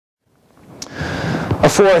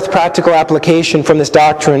fourth practical application from this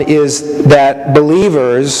doctrine is that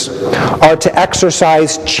believers are to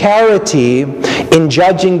exercise charity in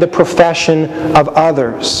judging the profession of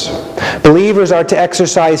others. Believers are to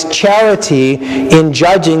exercise charity in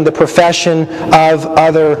judging the profession of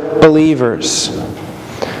other believers.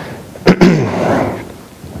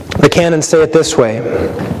 The canons say it this way: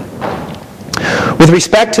 with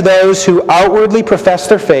respect to those who outwardly profess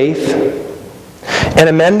their faith and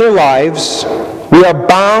amend their lives, we are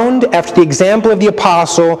bound, after the example of the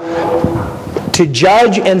apostle, to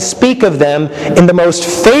judge and speak of them in the most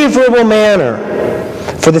favorable manner,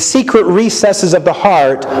 for the secret recesses of the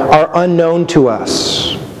heart are unknown to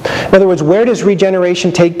us. In other words, where does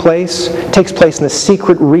regeneration take place? It takes place in the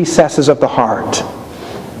secret recesses of the heart.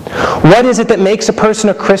 What is it that makes a person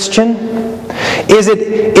a Christian? Is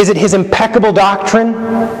it his impeccable doctrine?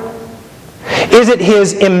 Is it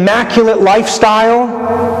his immaculate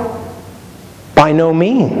lifestyle? By no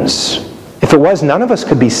means. If it was, none of us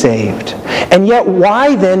could be saved. And yet,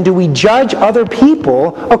 why then do we judge other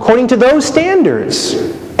people according to those standards?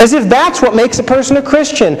 As if that's what makes a person a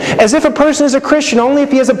Christian. As if a person is a Christian only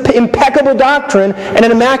if he has an impeccable doctrine and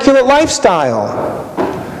an immaculate lifestyle.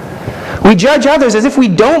 We judge others as if we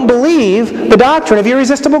don't believe the doctrine of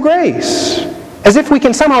irresistible grace. As if we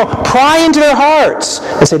can somehow pry into their hearts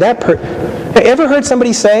and say, ever heard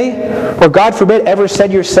somebody say, or God forbid, ever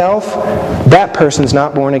said yourself, that person's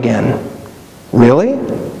not born again? Really?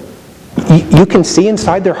 You can see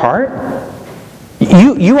inside their heart?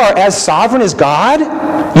 You are as sovereign as God?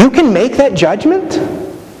 You can make that judgment?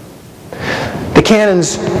 The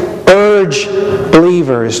canons urge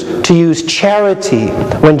believers to use charity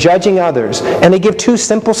when judging others, and they give two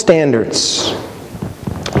simple standards: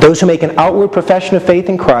 those who make an outward profession of faith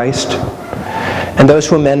in Christ, and those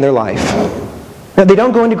who amend their life. Now, they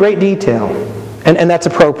don't go into great detail, and that's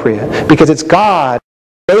appropriate, because it's God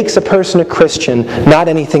who makes a person a Christian, not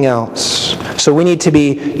anything else. So we need to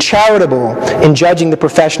be charitable in judging the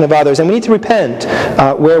profession of others, and we need to repent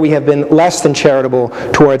where we have been less than charitable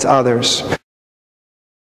towards others.